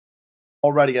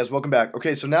Alrighty guys, welcome back.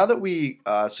 Okay, so now that we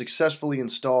successfully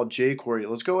installed jQuery,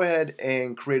 let's go ahead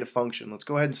and create a function. Let's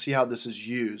go ahead and see how this is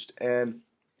used. And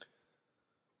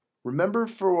remember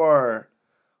for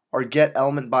our get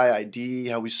element by ID,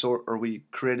 how we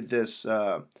created this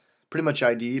pretty much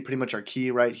ID, pretty much our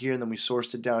key right here, and then we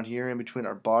sourced it down here in between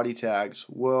our body tags.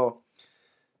 Well,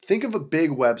 think of a big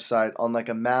website on like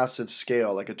a massive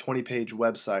scale, like a 20-page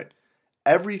website.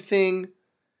 Everything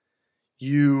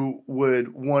you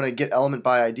would want to get element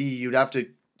by ID, you'd have to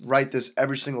write this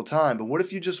every single time. But what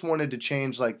if you just wanted to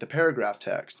change like the paragraph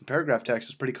text? And paragraph text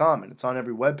is pretty common. It's on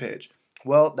every web page.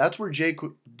 Well, that's where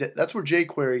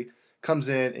jQuery comes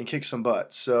in and kicks some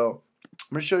butt. So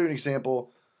I'm going to show you an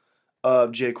example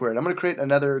of jQuery. I'm going to create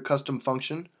another custom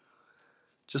function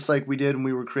just like we did when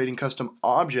we were creating custom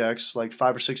objects like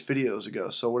 5 or 6 videos ago.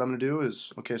 So what I'm going to do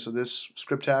is, okay, so this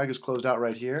script tag is closed out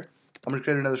right here. I'm going to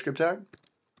create another script tag.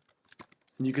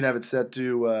 You can have it set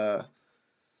to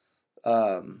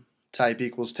type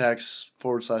equals text /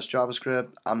 JavaScript.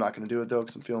 I'm not going to do it though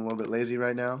because I'm feeling a little bit lazy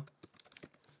right now.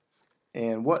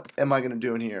 And what am I going to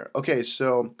do in here? Okay,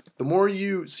 so the more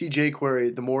you see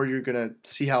jQuery, the more you're going to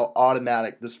see how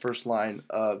automatic this first line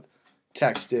of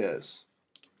text is.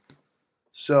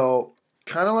 So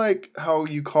kind of like how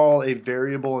you call a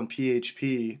variable in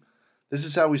PHP, this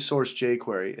is how we source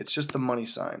jQuery. It's just the money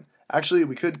sign. Actually,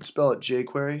 we could spell it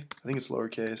jQuery. I think it's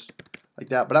lowercase, like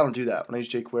that, but I don't do that. When I use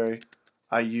jQuery,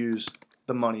 I use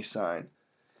the money sign.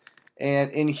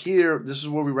 And in here, this is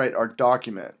where we write our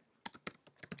document.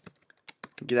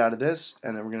 Get out of this,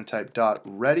 and then we're going to type dot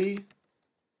ready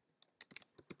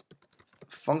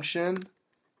function.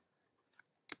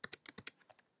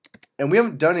 And we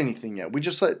haven't done anything yet. We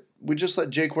just let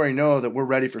jQuery know that we're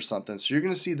ready for something. So you're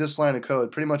going to see this line of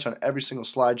code pretty much on every single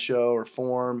slideshow or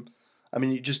form. I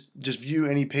mean, you just view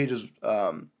any page's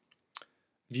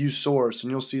view source, and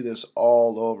you'll see this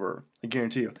all over. I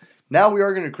guarantee you. Now we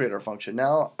are going to create our function.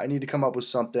 Now I need to come up with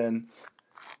something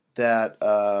that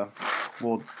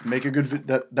will make a good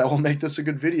that will make this a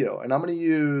good video. And I'm going to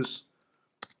use.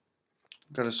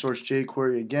 Got to source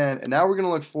jQuery again, and now we're going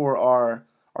to look for our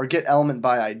get element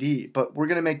by ID. But we're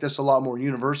going to make this a lot more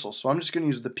universal. So I'm just going to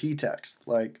use the p text,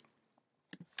 like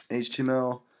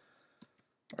HTML.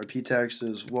 Our p text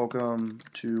is welcome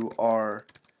to our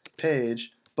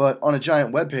page, but on a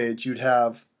giant web page, you'd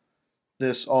have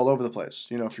this all over the place.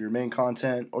 You know, for your main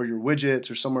content or your widgets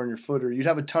or somewhere in your footer, you'd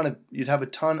have a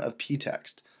ton of p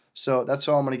text. So that's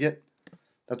all I'm going to get.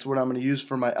 That's what I'm going to use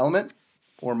for my element,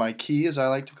 or my key, as I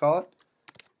like to call it.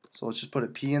 So let's just put a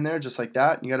p in there, just like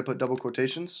that. You got to put double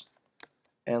quotations,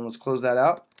 and let's close that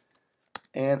out.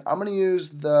 And I'm going to use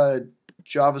the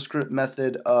JavaScript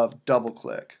method of double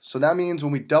click. So that means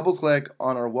when we double click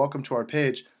on our welcome to our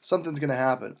page, something's going to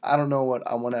happen. I don't know what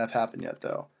I want to have happen yet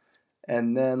though.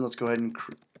 And then let's go ahead and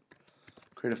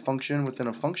create a function within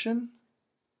a function.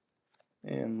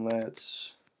 And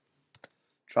let's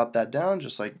drop that down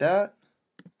just like that.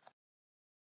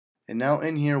 And now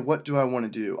in here, what do I want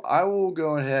to do? I will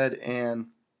go ahead and,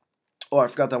 oh, I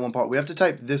forgot that one part. We have to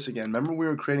type this again. Remember we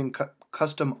were creating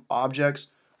custom objects?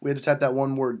 We had to type that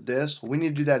one word this. We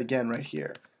need to do that again right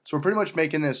here. So we're pretty much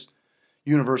making this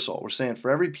universal. We're saying for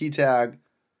every p tag,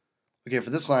 okay, for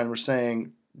this line, we're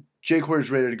saying jQuery is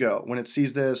ready to go. When it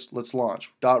sees this, let's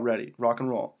launch. Dot ready, rock and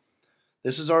roll.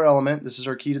 This is our element. This is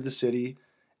our key to the city.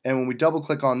 And when we double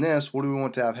click on this, what do we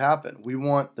want to have happen? We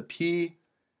want the p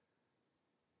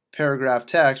paragraph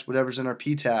text, whatever's in our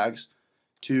p tags,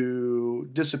 to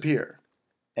disappear.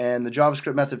 And the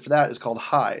JavaScript method for that is called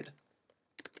hide.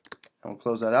 I'll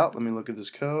close that out. Let me look at this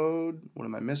code. What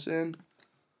am I missing?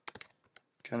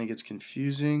 Kind of gets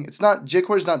confusing. It's not,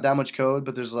 jQuery's not that much code,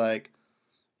 but there's like,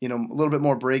 you know, a little bit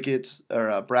more brackets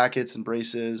and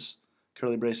braces,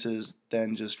 curly braces,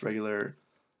 than just regular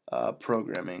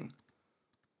programming.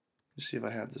 Let's see if I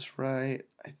have this right.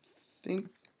 I think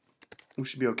we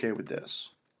should be okay with this.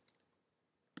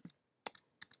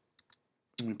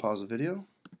 Let me pause the video.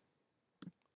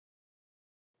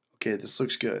 Okay, this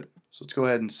looks good. So let's go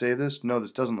ahead and save this. No,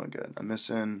 this doesn't look good. I'm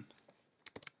missing.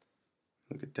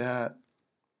 Look at that.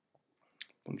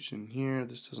 Function here.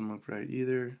 This doesn't look right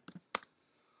either.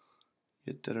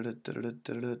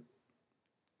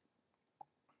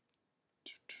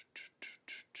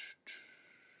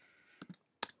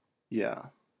 Yeah,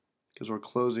 because we're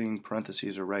closing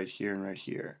parentheses are right here and right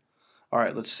here. All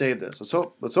right, let's save this. Let's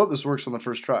hope this works on the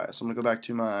first try. So I'm gonna go back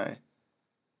to my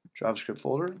JavaScript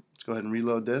folder. Let's go ahead and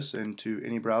reload this into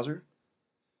any browser.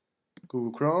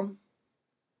 Google Chrome.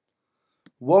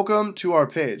 Welcome to our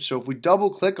page. So if we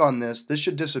double click on this, this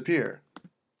should disappear.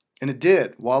 And it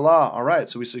did. Voila. All right,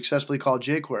 so we successfully called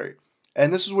jQuery.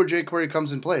 And this is where jQuery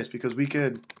comes in place, because we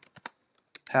could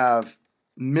have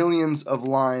millions of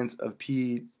lines of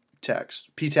p tags.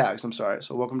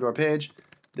 So welcome to our page.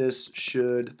 This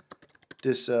should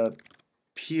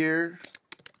disappear.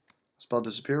 Spelled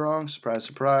disappear wrong. Surprise,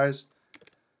 surprise.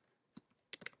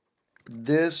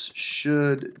 This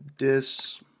should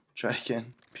try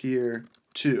again. Appear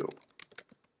to.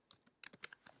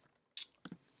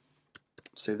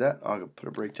 Save that. I'll put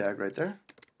a break tag right there.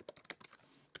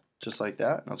 Just like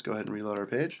that. Let's go ahead and reload our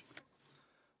page.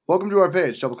 Welcome to our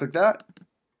page. Double click that.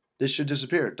 This should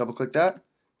disappear. Double click that.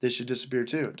 This should disappear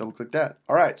too. Double click that.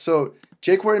 All right. So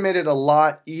jQuery made it a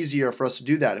lot easier for us to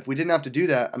do that. If we didn't have to do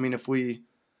that, I mean, if we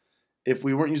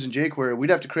weren't using jQuery, we'd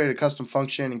have to create a custom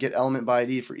function and get element by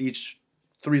ID for each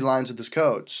 3 lines of this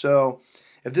code. So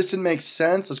if this didn't make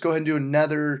sense, let's go ahead and do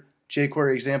another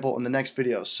jQuery example in the next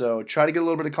video. So try to get a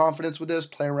little bit of confidence with this,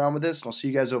 play around with this, and I'll see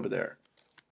you guys over there.